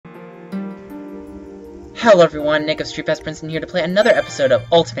Hello everyone, Nick of StreetPass Princeton here to play another episode of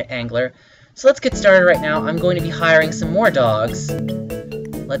Ultimate Angler. So let's get started right now. I'm going to be hiring some more dogs.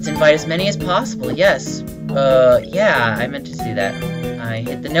 Let's invite as many as possible, yes. Yeah, I meant to do that. I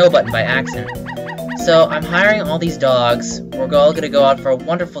hit the no button by accident. So I'm hiring all these dogs. We're all gonna go out for a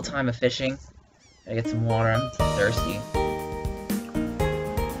wonderful time of fishing. Gotta get some water, I'm thirsty.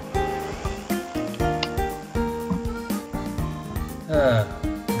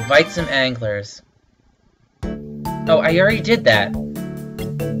 Invite some anglers. Oh, I already did that.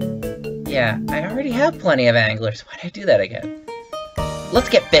 Yeah, I already have plenty of anglers. Why did I do that again? Let's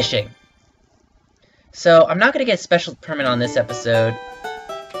get fishing. So, I'm not going to get a special permit on this episode,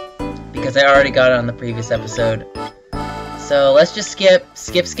 because I already got it on the previous episode. So, let's just skip,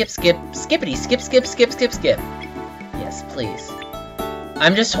 skippity, skip. Yes, please.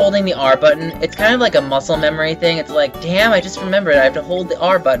 I'm just holding the R button. It's kind of like a muscle memory thing. It's like, damn, I just remembered I have to hold the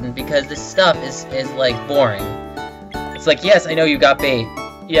R button because this stuff is like, boring. It's like, yes, I know you got bait.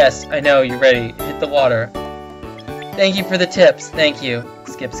 Yes, I know, you're ready. Hit the water. Thank you for the tips. Thank you.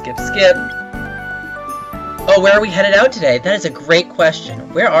 Skip. Oh, where are we headed out today? That is a great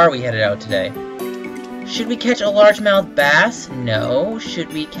question. Where are we headed out today? Should we catch a largemouth bass? No.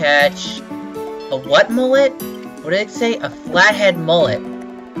 Should we catch a what mullet? What did it say? A flathead mullet.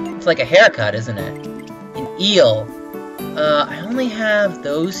 It's like a haircut, isn't it? An eel. I only have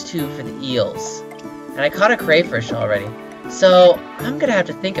those two for the eels. And I caught a crayfish already. So, I'm gonna have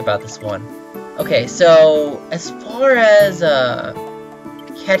to think about this one. Okay, so, as far as,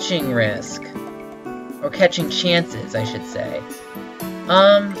 catching risk, or catching chances, I should say,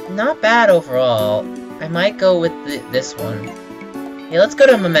 not bad overall. I might go with this one. Hey, let's go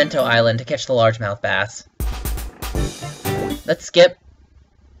to Memento Island to catch the largemouth bass. Let's skip.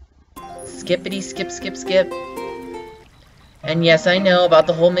 Skippity, skip. And yes, I know about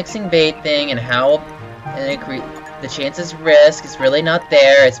the whole mixing bait thing and how the chances risk is really not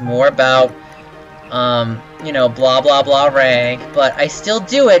there. It's more about, you know, blah blah blah rank. But I still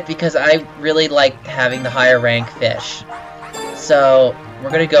do it because I really like having the higher rank fish. So, we're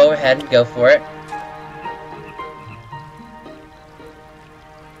gonna go ahead and go for it.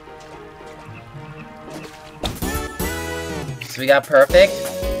 So we got perfect.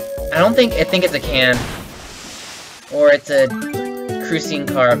 I think it's a can. Or it's a cruising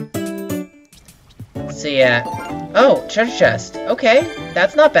carp. So yeah. Oh, treasure chest. Okay,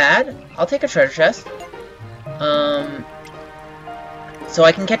 that's not bad. I'll take a treasure chest. So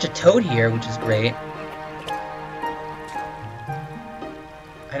I can catch a toad here, which is great.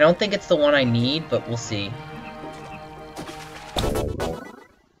 I don't think it's the one I need, but we'll see.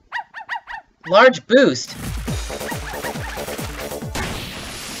 Large boost.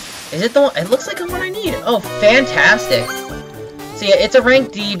 Is it the one? It looks like the one I need. Oh, fantastic. So yeah, it's a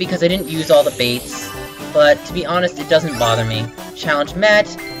rank D because I didn't use all the baits. But to be honest, it doesn't bother me. Challenge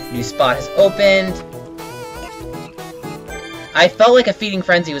met. New spot has opened. I felt like a feeding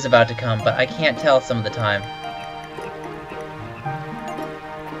frenzy was about to come, but I can't tell some of the time.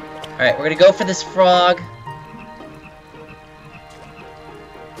 Alright, we're gonna go for this frog.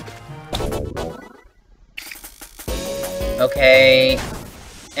 Okay.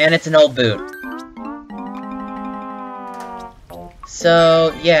 And it's an old boot.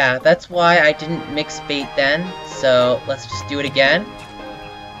 So, yeah, that's why I didn't mix bait then. So, let's just do it again.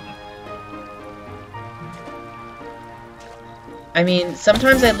 I mean,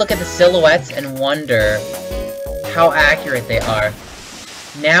 sometimes I look at the silhouettes and wonder how accurate they are.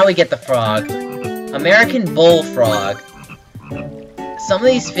 Now we get the frog. American bullfrog. Some of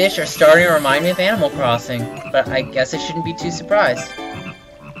these fish are starting to remind me of Animal Crossing, but I guess I shouldn't be too surprised.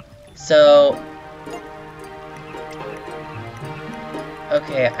 So,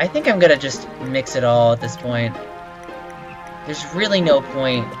 okay, I think I'm gonna just mix it all at this point. There's really no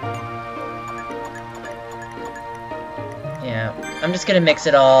point. Yeah, I'm just gonna mix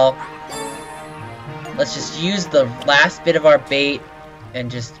it all. Let's just use the last bit of our bait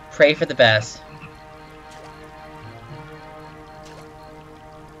and just pray for the best.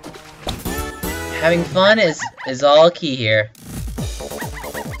 Having fun is all key here.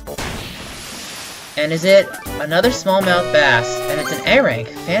 And is it another smallmouth bass? And it's an A rank.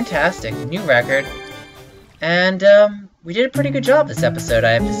 Fantastic. New record. And, we did a pretty good job this episode,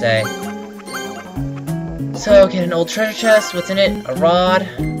 I have to say. So, get an old treasure chest. What's in it? A rod.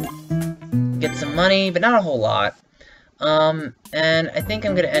 Get some money, but not a whole lot. And I think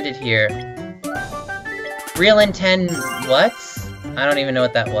I'm gonna end it here. Reel in 10 what? I don't even know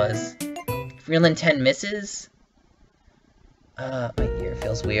what that was. Reel in 10 misses? My ear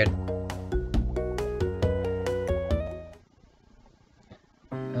feels weird.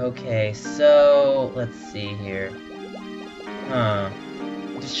 Okay, so let's see here.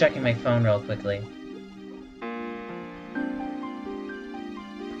 Just checking my phone real quickly.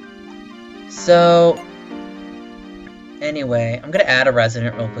 So, anyway, I'm gonna add a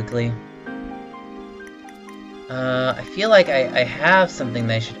resident real quickly. I feel like I have something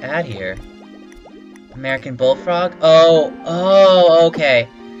that I should add here. American Bullfrog? Oh, okay.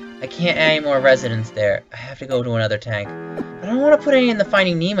 I can't add any more residents there. I have to go to another tank. I don't want to put any in the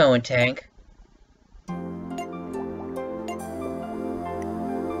Finding Nemo tank.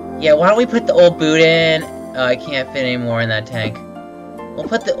 Yeah, why don't we put the old boot in? I can't fit any more in that tank. We'll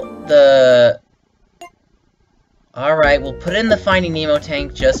put the... Alright, we'll put it in the Finding Nemo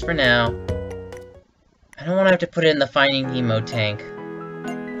tank just for now. I don't want to have to put it in the Finding Nemo tank.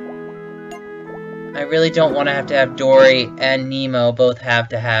 I really don't want to have Dory and Nemo both have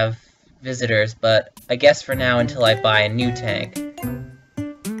to have visitors, but I guess for now until I buy a new tank.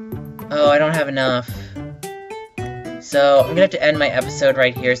 Oh, I don't have enough. So, I'm gonna have to end my episode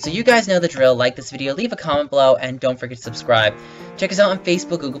right here. So you guys know the drill. Like this video, leave a comment below, and don't forget to subscribe. Check us out on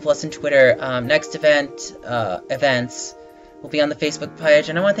Facebook, Google+, and Twitter. Next events will be on the Facebook page,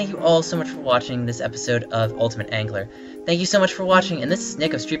 and I want to thank you all so much for watching this episode of Ultimate Angler. Thank you so much for watching, and this is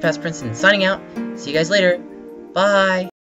Nick of StreetPass Princeton signing out. See you guys later. Bye!